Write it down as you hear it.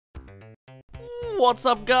What's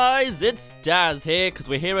up, guys? It's Daz here, because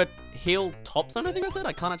we're here at Hilltop Zone, I think I said.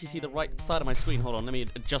 I can't actually see the right side of my screen. Hold on, let me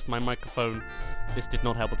adjust my microphone. This did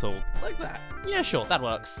not help at all. Like that. Yeah, sure, that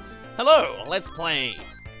works. Hello, let's play.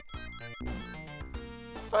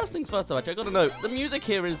 First things first, though, actually, I gotta note, the music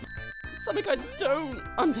here is something I don't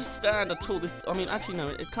understand at all. This, I mean, actually, no,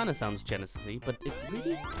 it kind of sounds Genesis-y, but it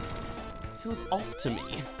really feels off to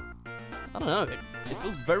me. I don't know, it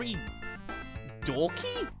feels very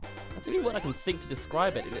dorky? That's the only word I can think to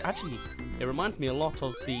describe it. It reminds me a lot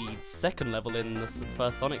of the second level in the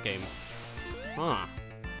first Sonic game. Huh.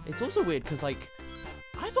 It's also weird because, like,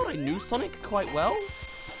 I thought I knew Sonic quite well,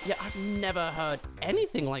 yet I've never heard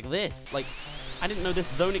anything like this. Like, I didn't know this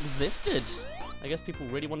zone existed. I guess people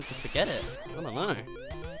really wanted to forget it. I don't know.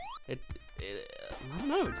 I don't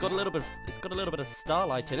know. It's got a little bit of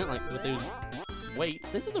starlight in it, like with those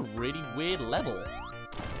weights. This is a really weird level.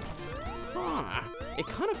 Huh. It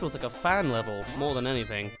kind of feels like a fan level more than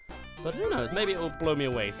anything, but who knows? Maybe it will blow me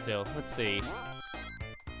away still. Let's see.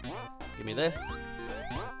 Give me this,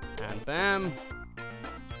 and bam.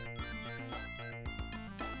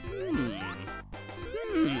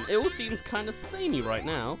 It all seems kind of samey right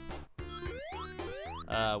now.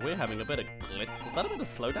 We're having a bit of glitch. Was that a bit of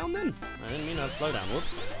slowdown then? I didn't mean to have slowdown.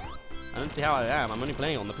 Whoops. I don't see how I am. I'm only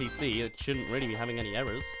playing on the PC. It shouldn't really be having any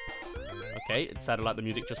errors. Okay, it sounded like the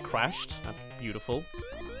music just crashed. That's beautiful.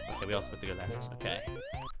 Okay, we are supposed to go left. Okay.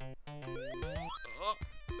 Oh.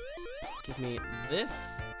 Give me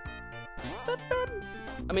this.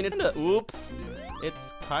 I mean, oops.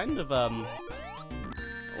 It's kind of,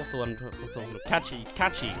 what's the one? Catchy.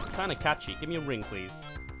 Kind of catchy. Give me a ring, please.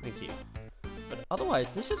 Thank you. But otherwise,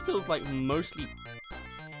 this just feels like mostly,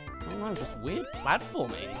 I don't know, just weird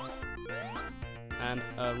platforming. And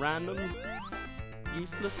a random,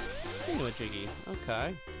 useless thingamajiggy.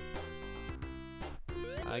 Okay.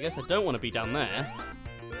 I guess I don't want to be down there.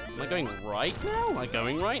 Am I going right now? Am I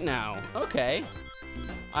going right now? Okay.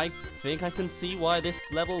 I think I can see why this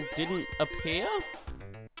level didn't appear.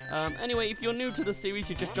 Anyway, if you're new to the series,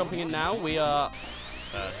 you're just jumping in now. We are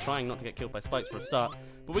trying not to get killed by spikes for a start.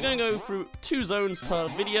 But we're going to go through 2 zones per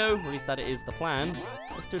video. At least that is the plan.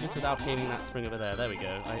 Let's do this without hitting that spring over there. There we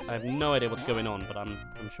go. I have no idea what's going on, but I'm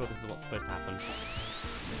sure this is what's supposed to happen.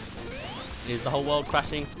 Is the whole world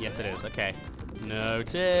crashing? Yes, it is. Okay.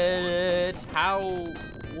 Noted. How?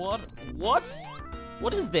 What? What?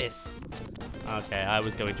 What is this? Okay, I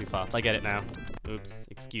was going too fast. I get it now. Oops.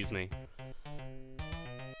 Excuse me.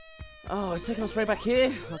 Oh, it's taking us right back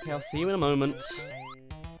here. Okay, I'll see you in a moment.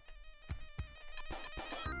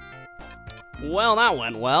 Well, that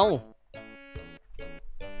went well.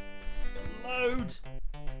 Load.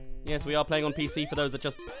 Yes, we are playing on PC for those that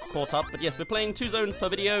just caught up. But yes, we're playing 2 zones per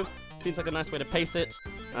video. Seems like a nice way to pace it.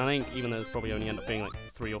 I think even though there's probably only end up being like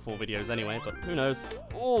 3 or 4 videos anyway, but who knows.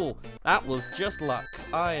 Oh, that was just luck.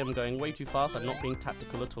 I am going way too fast. I'm not being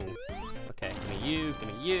tactical at all. Okay, give me you, give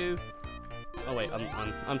me you. Oh wait,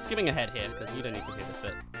 I'm skipping ahead here because you don't need to hear this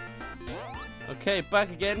bit. Okay,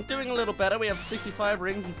 back again, doing a little better. We have 65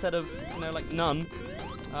 rings instead of, you know, like none.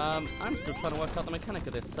 I'm still trying to work out the mechanic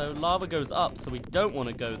of this. So lava goes up, so we don't want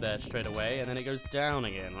to go there straight away, and then it goes down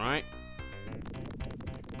again, right?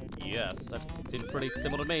 Yes, that seemed pretty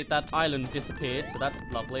similar to me. That island disappeared, so that's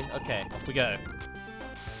lovely. Okay, off we go.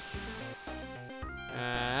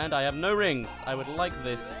 And I have no rings. I would like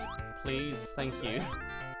this, please. Thank you.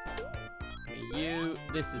 You,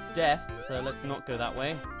 this is death, so let's not go that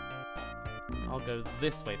way. I'll go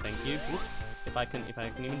this way, thank you. Whoops, if I can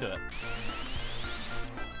even do it.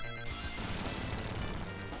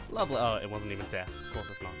 Lovely. Oh, it wasn't even death. Of course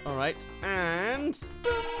it's not. All right, and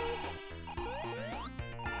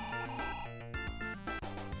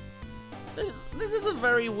this is a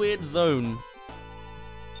very weird zone.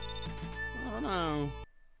 I don't know.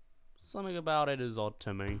 Something about it is odd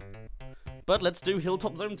to me. But let's do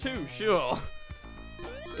Hilltop Zone 2, sure.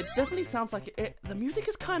 It definitely sounds like it. The music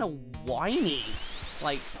is kind of whiny.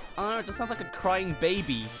 Like, I don't know, it just sounds like a crying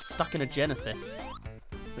baby stuck in a Genesis.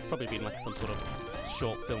 It's probably been like some sort of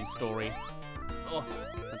short film story. Oh,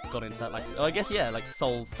 that's got into that. Like, oh, I guess, yeah, like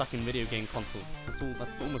souls stuck in video game consoles.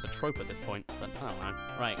 That's almost a trope at this point, but I don't know.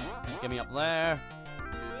 Right, get me up there.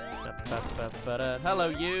 Hello,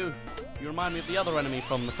 you. You remind me of the other enemy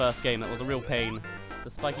from the first game that was a real pain. The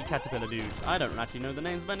spiky caterpillar dude. I don't actually know the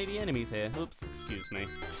names of any of the enemies here. Oops, excuse me.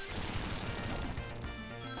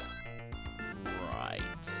 Right.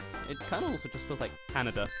 It kind of also just feels like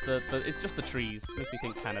Canada. It's just the trees. Makes me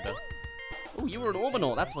think Canada. Oh, you were an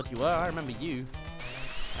Orbinaut. That's what you were. I remember you.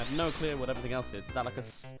 I have no clue what everything else is. Is that like a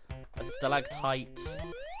stalactite?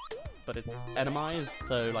 But it's enemized,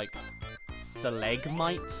 so like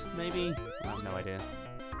Stalagmite, maybe? I have no idea.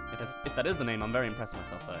 If that is the name, I'm very impressed with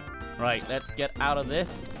myself, though. Right, let's get out of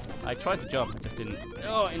this. I tried to jump, it just didn't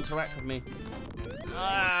interact with me.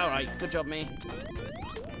 Alright, good job, me.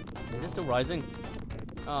 Is it still rising?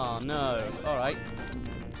 Oh, no. Alright.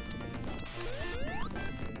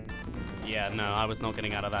 Yeah, no, I was not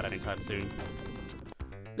getting out of that anytime soon.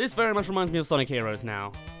 This very much reminds me of Sonic Heroes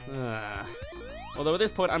now. Although at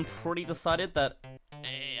this point, I'm pretty decided that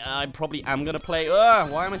I probably am going to play...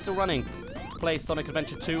 why am I still running? Play Sonic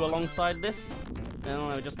Adventure 2 alongside this. I don't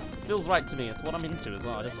know, it just feels right to me. It's what I'm into as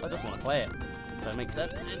well. I just want to play it. So it makes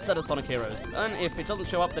sense instead of Sonic Heroes. And if it doesn't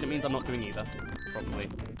show up, then it means I'm not doing either. Probably.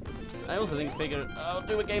 I also figure I'll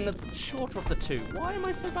do a game that's shorter of the two. Why am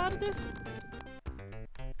I so bad at this?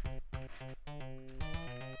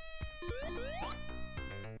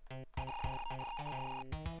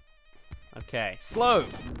 Okay, slow!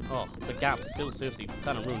 Oh, the gap still seriously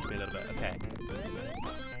kind of ruins me a little bit. Okay.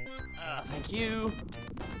 Thank you.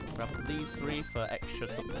 Grab these three for extra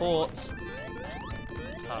support.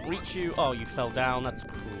 Can't reach you. Oh, you fell down. That's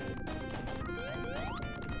cruel.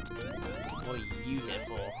 What are you here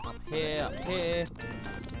for? Up here, up here.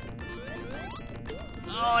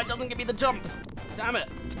 Oh, it doesn't give me the jump. Damn it.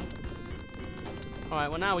 Alright,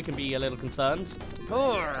 well now we can be a little concerned.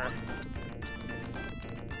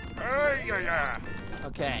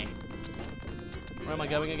 Okay. Where am I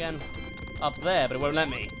going again? Up there, but it won't let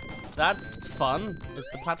me. That's fun. Is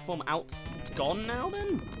the platform gone now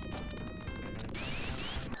then?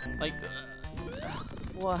 Like,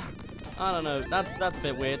 what? I don't know. That's a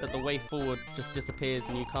bit weird that the way forward just disappears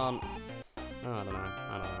and you can't. Oh, I don't know.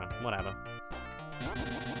 Whatever.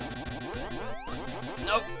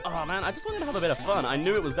 Nope. Oh man, I just wanted to have a bit of fun. I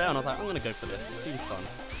knew it was there and I was like, I'm gonna go for this. It seems fun.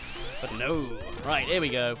 But no. Right, here we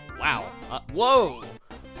go. Wow. Whoa!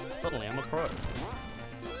 Suddenly I'm a pro.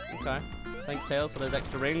 Okay. Thanks, Tails, for those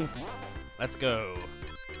extra rings. Let's go.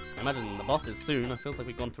 I imagine the boss is soon. It feels like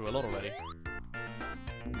we've gone through a lot already.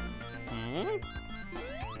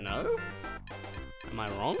 No? Am I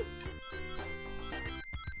wrong?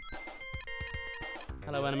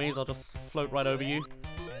 Hello, enemies. I'll just float right over you.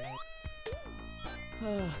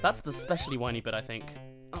 That's the specially whiny bit, I think.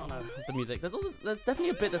 Oh no, the music. There's definitely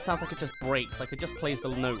a bit that sounds like it just breaks, like it just plays the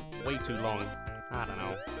note way too long. I don't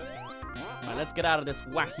know. Right, let's get out of this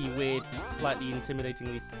wacky, weird, slightly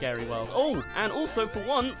intimidatingly scary world. Oh, and also for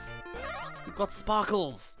once, we've got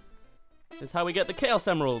sparkles. This is how we get the Chaos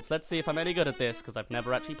Emeralds. Let's see if I'm any good at this, because I've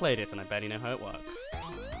never actually played it and I barely know how it works.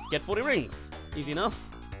 Get 40 rings. Easy enough.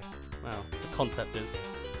 Well, the concept is.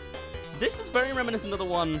 This is very reminiscent of the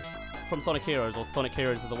one from Sonic Heroes, or Sonic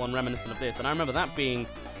Heroes is the one reminiscent of this, and I remember that being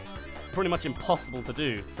pretty much impossible to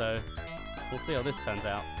do, so we'll see how this turns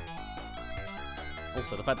out.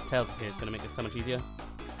 Also, the fact that Tails is here is going to make this so much easier.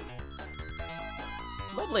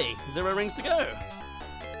 Lovely! 0 rings to go!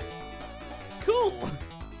 Cool!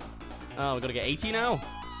 Oh, we've got to get 80 now?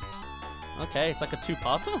 Okay, it's like a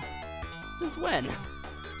two-parter? Since when?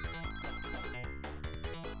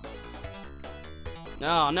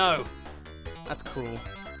 Oh, no! That's cruel.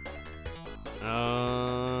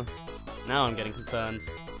 Now I'm getting concerned.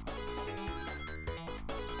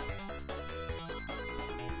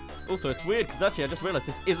 Also, it's weird because actually I just realized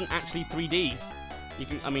this isn't actually 3D.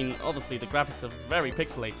 I mean, obviously the graphics are very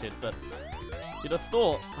pixelated, but you'd have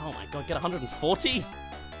thought, oh my god, get 140?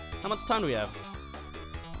 How much time do we have?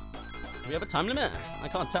 Do we have a time limit? I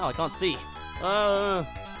can't tell, I can't see. It's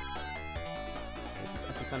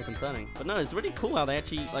actually kind of concerning. But no, it's really cool how they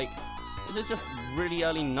actually, like, this is just really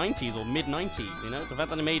early 90s or mid 90s, you know? The fact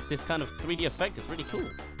that they made this kind of 3D effect is really cool.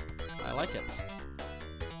 I like it.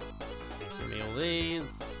 Give me all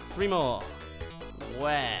these. 3 more.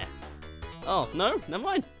 Where? Oh, no, never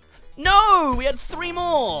mind. No, we had 3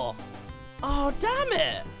 more. Oh, damn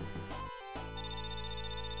it.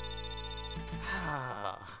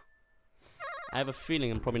 I have a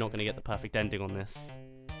feeling I'm probably not going to get the perfect ending on this.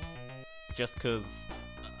 Just because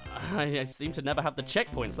I seem to never have the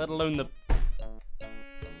checkpoints, let alone the...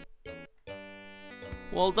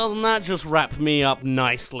 Well, doesn't that just wrap me up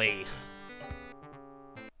nicely?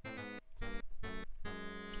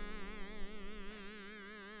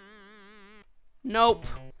 Nope.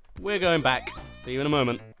 We're going back. See you in a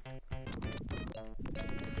moment.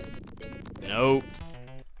 Nope.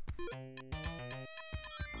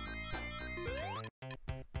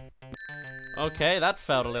 Okay, that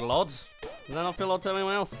felt a little odd. Does that not feel odd to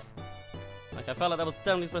anyone else? Like, I felt like there was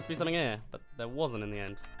definitely supposed to be something here, but there wasn't in the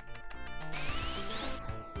end.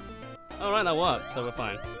 Alright, that worked, so we're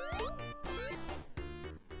fine.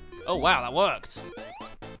 Oh wow, that worked!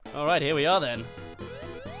 Alright, here we are then.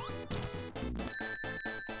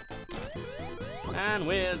 And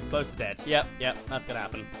we're close to dead. Yep, that's gonna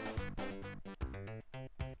happen.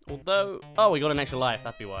 Although... Oh, we got an extra life.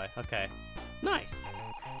 That'd be why. Okay. Nice.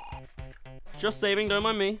 Just saving, don't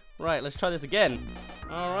mind me. Right, let's try this again.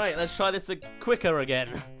 Alright, let's try this quicker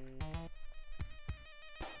again.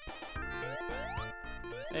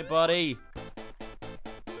 Hey, buddy.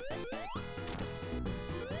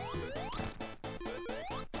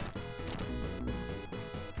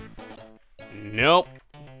 Nope.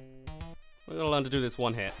 We're gonna learn to do this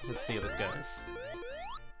one hit. Let's see how this goes.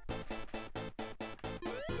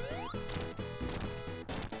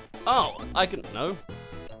 Oh, I can... No.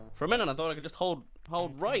 For a minute I thought I could just hold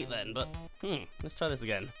right then, but... let's try this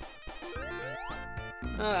again.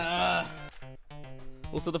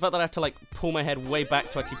 Also, the fact that I have to, like, pull my head way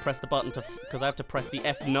back to actually press the button to... Because I have to press the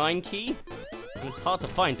F9 key, and it's hard to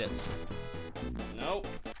find it. Nope.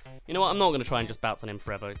 You know what, I'm not gonna try and just bounce on him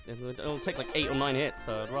forever. It'll take like 8 or 9 hits,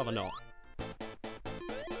 so I'd rather not.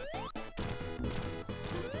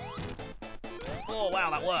 Oh, wow,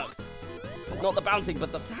 that worked. Not the bouncing,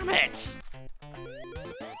 but the... Damn it!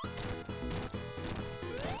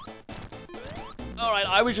 Alright,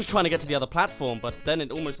 I was just trying to get to the other platform, but then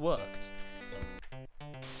it almost worked.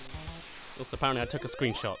 Also, apparently I took a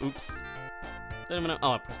screenshot. Oops. Don't even know...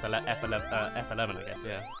 Oh, I pressed F11, I guess,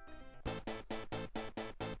 yeah.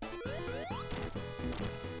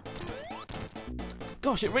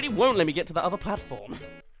 Gosh, it really won't let me get to that other platform.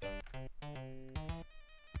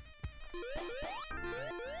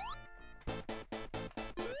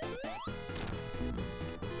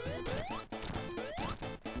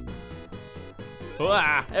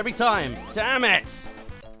 Ah, every time. Damn it!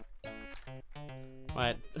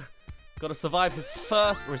 Right. Gotta survive his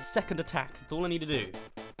first or his second attack. That's all I need to do.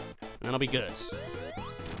 And then I'll be good.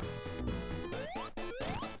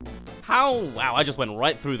 How? Wow, I just went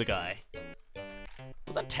right through the guy.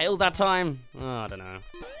 Was that Tails that time? Oh, I don't know.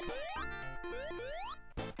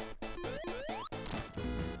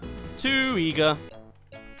 Too eager.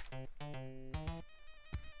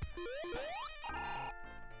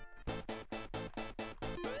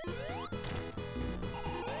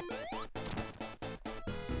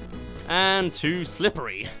 And too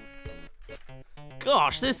slippery.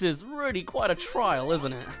 Gosh, this is really quite a trial,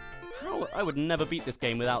 isn't it? How? I would never beat this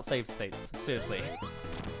game without save states. Seriously.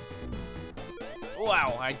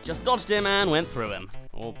 Wow, I just dodged him and went through him.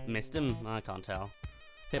 Or missed him, I can't tell.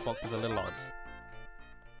 Hitbox is a little odd.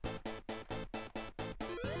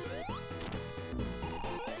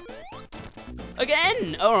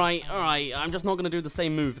 Again! Alright, I'm just not gonna do the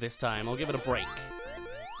same move this time. I'll give it a break.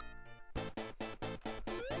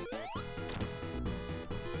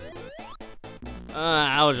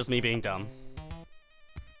 That was just me being dumb.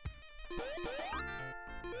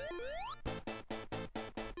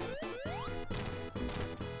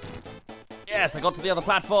 Yes, I got to the other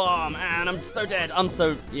platform, and I'm so dead.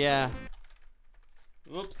 Yeah.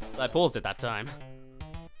 Oops, I paused it that time.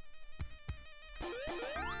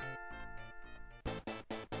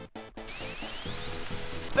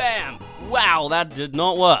 Bam! Wow, that did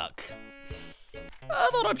not work. I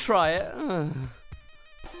thought I'd try it.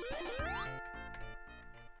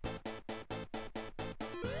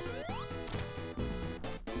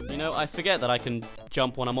 You know, I forget that I can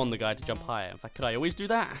jump when I'm on the guy to jump higher. In fact, could I always do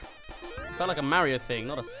that? It felt like a Mario thing,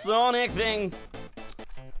 not a Sonic thing.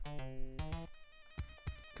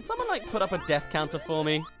 Can someone, like, put up a death counter for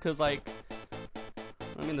me? Because, like,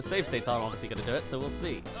 I mean, the save states aren't obviously going to do it, so we'll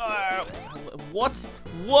see. What?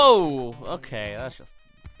 Whoa! Okay, that's just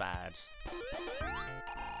bad.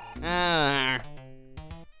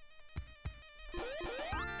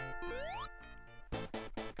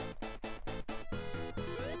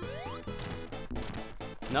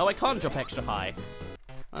 No, I can't jump extra high.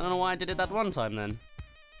 I don't know why I did it that one time then.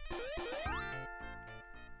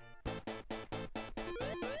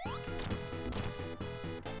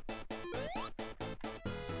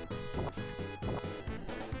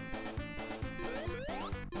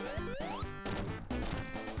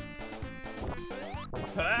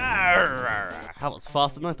 That was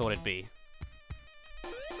faster than I thought it'd be.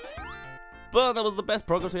 But that was the best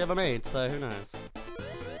progress we ever made, so who knows.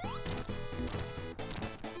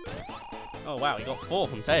 Oh wow, he got 4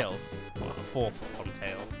 from Tails. Well, 4 from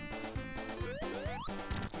Tails.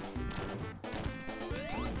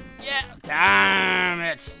 Yeah, damn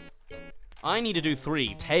it! I need to do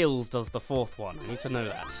 3. Tails does the 4th one. I need to know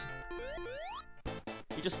that.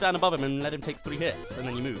 You just stand above him and let him take 3 hits, and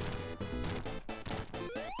then you move.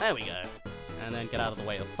 There we go. And then get out of the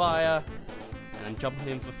way of fire. And then jump at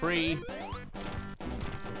him for free.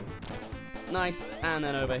 Nice. And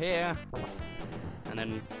then over here. And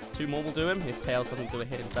then 2 more will do him if Tails doesn't do a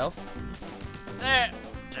hit himself. there.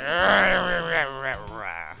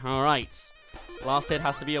 Alright. Last hit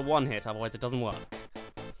has to be a one hit, otherwise it doesn't work.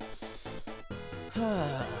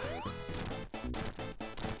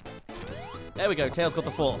 There we go, Tails got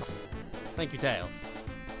the fourth. Thank you, Tails.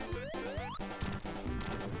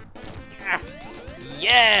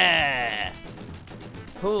 Yeah!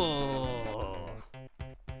 Ooh.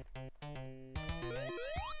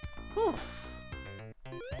 Whew.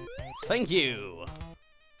 Thank you.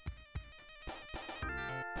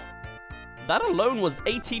 That alone was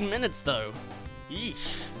 18 minutes, though.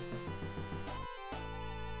 Yeesh.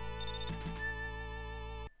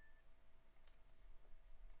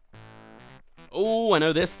 Oh, I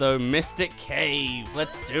know this, though. Mystic Cave.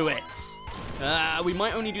 Let's do it. We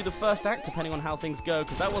might only do the first act, depending on how things go,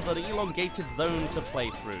 because that was an elongated zone to play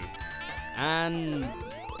through. And...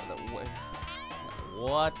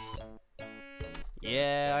 what?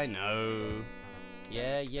 Yeah, I know.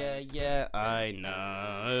 Yeah, I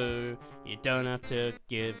know. You don't have to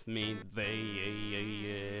give me this.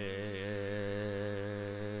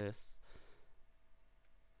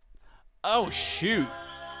 Oh, shoot.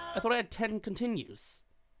 I thought I had 10 continues.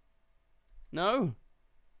 No?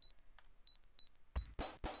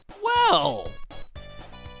 Well,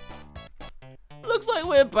 looks like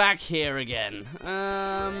we're back here again.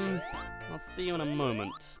 I'll see you in a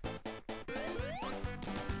moment.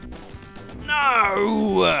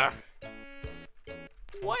 No!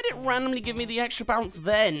 Why did it randomly give me the extra bounce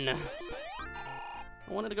then? I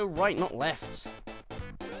wanted to go right, not left.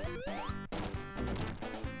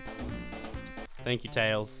 Thank you,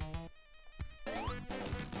 Tails.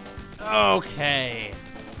 Okay.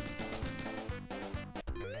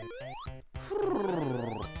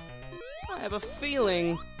 I have a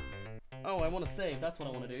feeling... oh, I want to save. That's what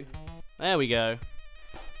I want to do. There we go.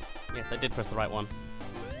 Yes, I did press the right one.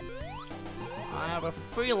 I have a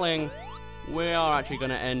feeling we are actually going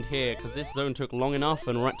to end here, because this zone took long enough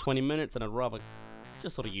and we're at 20 minutes, and I'd rather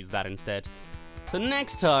just sort of use that instead. So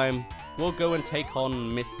next time, we'll go and take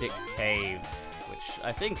on Mystic Cave, which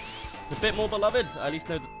I think is a bit more beloved. I at least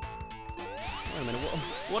know that... wait a minute,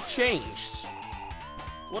 what changed?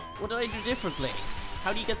 What did I do differently?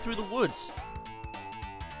 How do you get through the woods?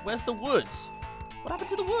 Where's the woods? What happened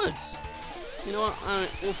to the woods? You know what,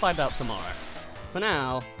 we'll find out tomorrow. For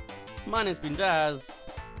now, my name's been Daz,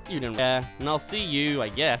 you didn't care, and I'll see you, I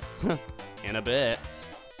guess, in a bit.